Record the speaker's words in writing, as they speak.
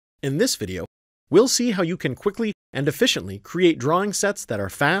In this video, we'll see how you can quickly and efficiently create drawing sets that are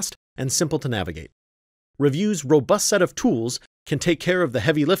fast and simple to navigate. Revu's robust set of tools can take care of the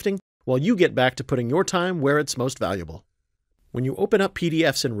heavy lifting while you get back to putting your time where it's most valuable. When you open up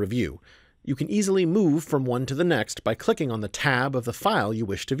PDFs in Revu, you can easily move from one to the next by clicking on the tab of the file you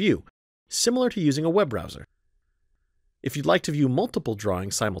wish to view, similar to using a web browser. If you'd like to view multiple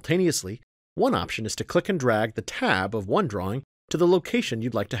drawings simultaneously, one option is to click and drag the tab of one drawing to the location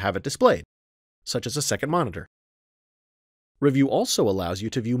you'd like to have it displayed, such as a second monitor. Revu also allows you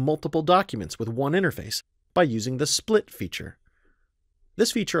to view multiple documents with one interface by using the Split feature.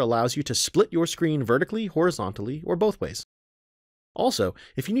 This feature allows you to split your screen vertically, horizontally, or both ways. Also,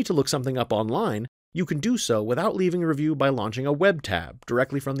 if you need to look something up online, you can do so without leaving Revu by launching a web tab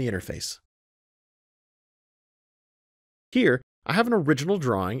directly from the interface. Here, I have an original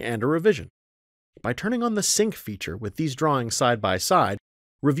drawing and a revision. By turning on the Sync feature with these drawings side by side,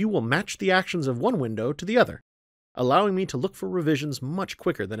 Revu will match the actions of one window to the other, allowing me to look for revisions much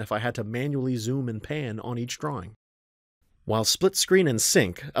quicker than if I had to manually zoom and pan on each drawing. While Split Screen and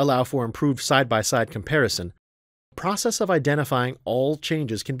Sync allow for improved side-by-side comparison, the process of identifying all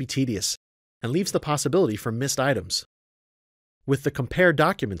changes can be tedious and leaves the possibility for missed items. With the Compare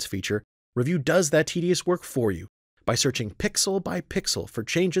Documents feature, Revu does that tedious work for you by searching pixel by pixel for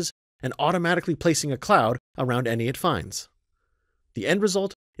changes and automatically placing a cloud around any it finds. The end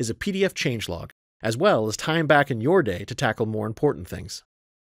result is a PDF changelog, as well as time back in your day to tackle more important things.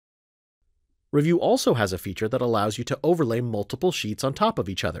 Revu also has a feature that allows you to overlay multiple sheets on top of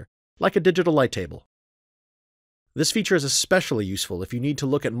each other, like a digital light table. This feature is especially useful if you need to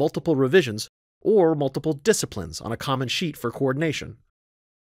look at multiple revisions or multiple disciplines on a common sheet for coordination.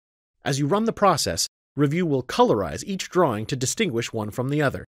 As you run the process, Revu will colorize each drawing to distinguish one from the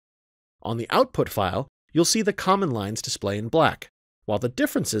other. On the output file, you'll see the common lines display in black, while the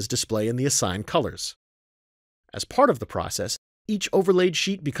differences display in the assigned colors. As part of the process, each overlaid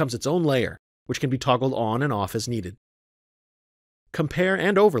sheet becomes its own layer, which can be toggled on and off as needed. Compare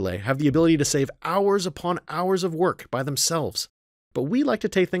and Overlay have the ability to save hours upon hours of work by themselves, but we like to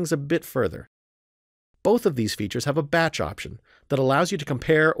take things a bit further. Both of these features have a batch option that allows you to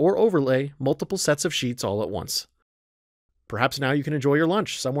compare or overlay multiple sets of sheets all at once. Perhaps now you can enjoy your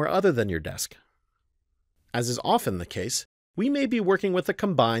lunch somewhere other than your desk. As is often the case, we may be working with a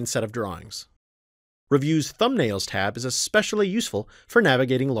combined set of drawings. Revu's Thumbnails tab is especially useful for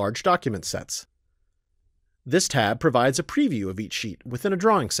navigating large document sets. This tab provides a preview of each sheet within a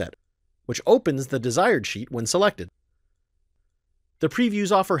drawing set, which opens the desired sheet when selected. The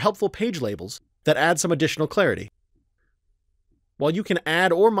previews offer helpful page labels that add some additional clarity. While you can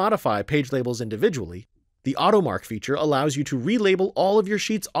add or modify page labels individually, the Automark feature allows you to relabel all of your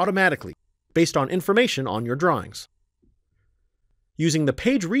sheets automatically based on information on your drawings. Using the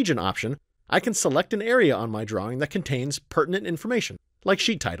Page Region option, I can select an area on my drawing that contains pertinent information, like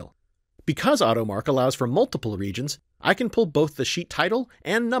sheet title. Because Automark allows for multiple regions, I can pull both the sheet title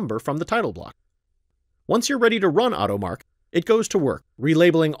and number from the title block. Once you're ready to run Automark, it goes to work,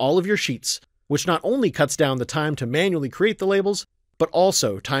 relabeling all of your sheets, which not only cuts down the time to manually create the labels, but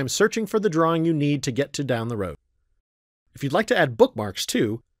also time searching for the drawing you need to get to down the road. If you'd like to add bookmarks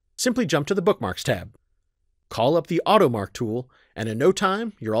too, simply jump to the Bookmarks tab. Call up the Automark tool, and in no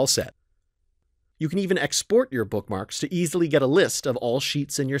time, you're all set. You can even export your bookmarks to easily get a list of all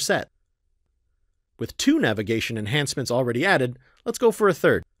sheets in your set. With 2 navigation enhancements already added, let's go for a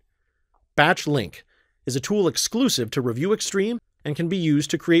third. Batch Link is a tool exclusive to Revu Extreme and can be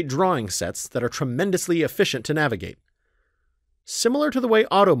used to create drawing sets that are tremendously efficient to navigate. Similar to the way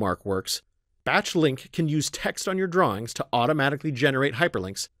Automark works, Batch Link can use text on your drawings to automatically generate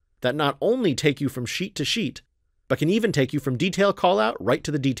hyperlinks that not only take you from sheet to sheet, but can even take you from detail callout right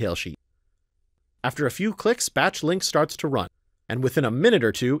to the detail sheet. After a few clicks, Batch Link starts to run, and within a minute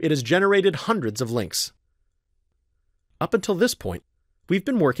or two, it has generated hundreds of links. Up until this point, we've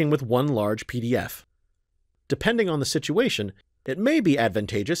been working with one large PDF. Depending on the situation, it may be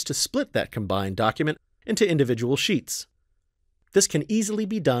advantageous to split that combined document into individual sheets. This can easily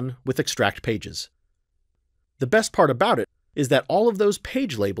be done with Extract Pages. The best part about it is that all of those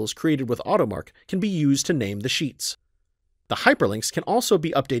page labels created with Automark can be used to name the sheets. The hyperlinks can also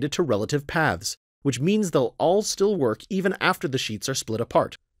be updated to relative paths, which means they'll all still work even after the sheets are split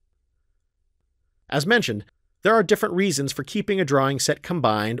apart. As mentioned, there are different reasons for keeping a drawing set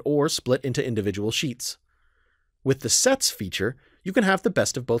combined or split into individual sheets. With the Sets feature, you can have the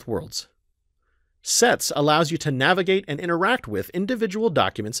best of both worlds. Sets allows you to navigate and interact with individual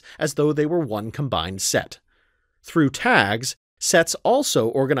documents as though they were one combined set. Through tags, Sets also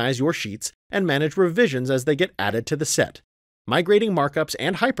organize your sheets and manage revisions as they get added to the set, migrating markups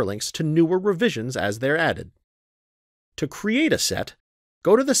and hyperlinks to newer revisions as they're added. To create a set,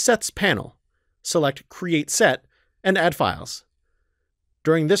 go to the Sets panel, select Create Set, and add files.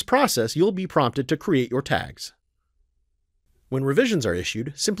 During this process, you'll be prompted to create your tags. When revisions are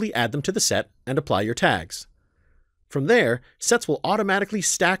issued, simply add them to the set and apply your tags. From there, sets will automatically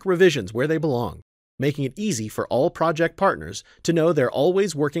stack revisions where they belong, making it easy for all project partners to know they're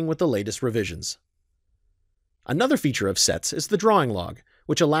always working with the latest revisions. Another feature of sets is the drawing log,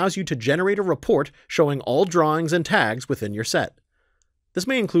 which allows you to generate a report showing all drawings and tags within your set. This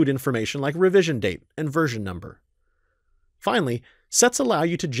may include information like revision date and version number. Finally, sets allow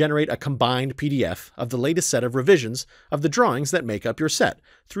you to generate a combined PDF of the latest set of revisions of the drawings that make up your set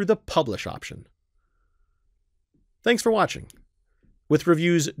through the Publish option. Thanks for watching. With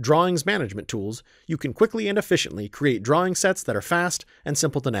Revu's drawings management tools, you can quickly and efficiently create drawing sets that are fast and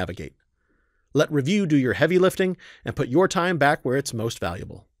simple to navigate. Let Revu do your heavy lifting and put your time back where it's most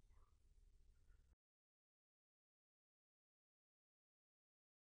valuable.